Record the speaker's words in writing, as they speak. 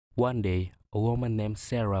One day, a woman named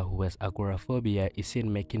Sarah who has agoraphobia is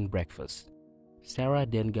seen making breakfast. Sarah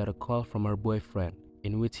then got a call from her boyfriend,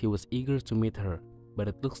 in which he was eager to meet her, but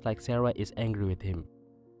it looks like Sarah is angry with him.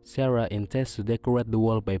 Sarah intends to decorate the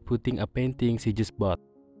wall by putting a painting she just bought.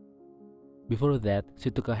 Before that,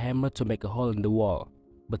 she took a hammer to make a hole in the wall,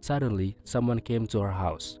 but suddenly someone came to her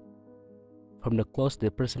house. From the clothes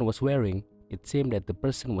the person was wearing, it seemed that the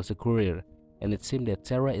person was a courier, and it seemed that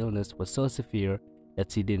Sarah's illness was so severe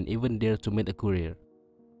that she didn't even dare to meet a courier.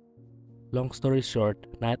 Long story short,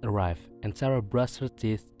 night arrived and Sarah brushed her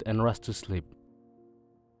teeth and rushed to sleep.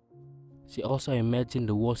 She also imagined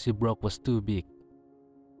the wall she broke was too big.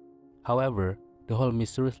 However, the hole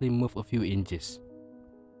mysteriously moved a few inches.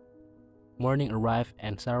 Morning arrived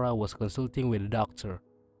and Sarah was consulting with a doctor.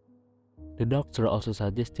 The doctor also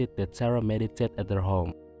suggested that Sarah meditate at her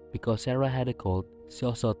home. Because Sarah had a cold, she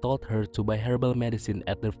also told her to buy herbal medicine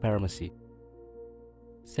at the pharmacy.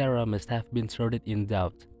 Sarah must have been shrouded in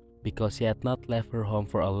doubt because she had not left her home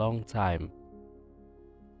for a long time.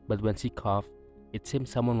 But when she coughed, it seemed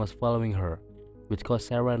someone was following her, which caused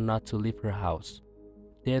Sarah not to leave her house.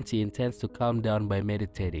 Then she intends to calm down by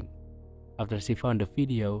meditating. After she found the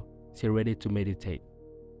video, she ready to meditate.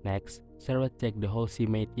 Next, Sarah checked the hole she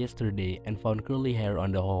made yesterday and found curly hair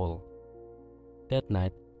on the hole. That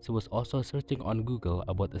night, she was also searching on Google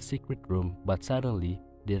about a secret room, but suddenly,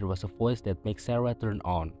 there was a voice that makes Sarah turn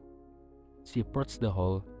on. She approached the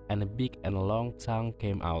hole and a big and long tongue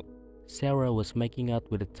came out. Sarah was making out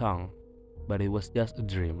with the tongue, but it was just a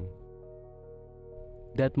dream.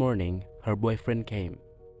 That morning, her boyfriend came,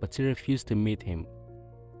 but she refused to meet him.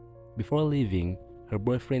 Before leaving, her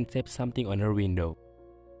boyfriend taped something on her window.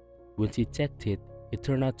 When she checked it, it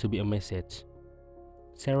turned out to be a message.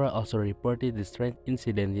 Sarah also reported the strange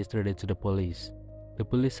incident yesterday to the police. The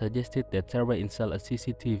police suggested that Sarah install a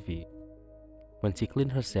CCTV. When she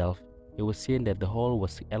cleaned herself, it was seen that the hole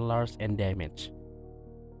was enlarged and damaged.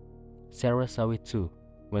 Sarah saw it too.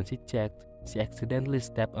 When she checked, she accidentally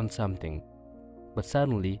stepped on something. But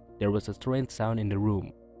suddenly, there was a strange sound in the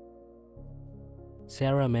room.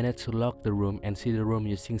 Sarah managed to lock the room and see the room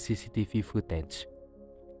using CCTV footage.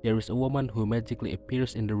 There is a woman who magically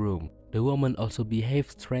appears in the room. The woman also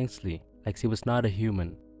behaved strangely, like she was not a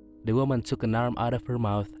human. The woman took an arm out of her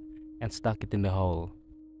mouth and stuck it in the hole.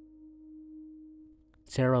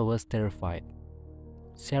 Sarah was terrified.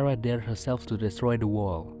 Sarah dared herself to destroy the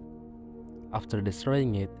wall. After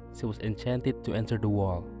destroying it, she was enchanted to enter the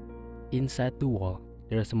wall. Inside the wall,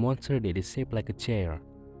 there is a monster that is shaped like a chair,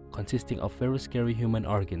 consisting of very scary human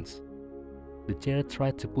organs. The chair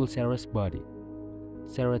tried to pull Sarah's body.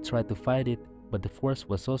 Sarah tried to fight it, but the force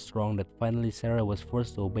was so strong that finally Sarah was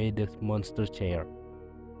forced to obey the monster chair.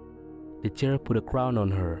 The chair put a crown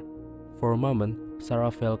on her. For a moment,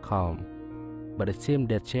 Sarah felt calm, but it seemed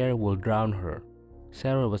that chair would drown her.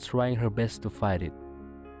 Sarah was trying her best to fight it.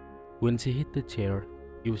 When she hit the chair,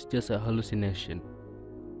 it was just a hallucination.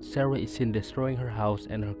 Sarah is seen destroying her house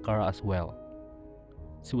and her car as well.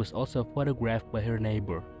 She was also photographed by her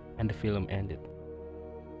neighbor, and the film ended.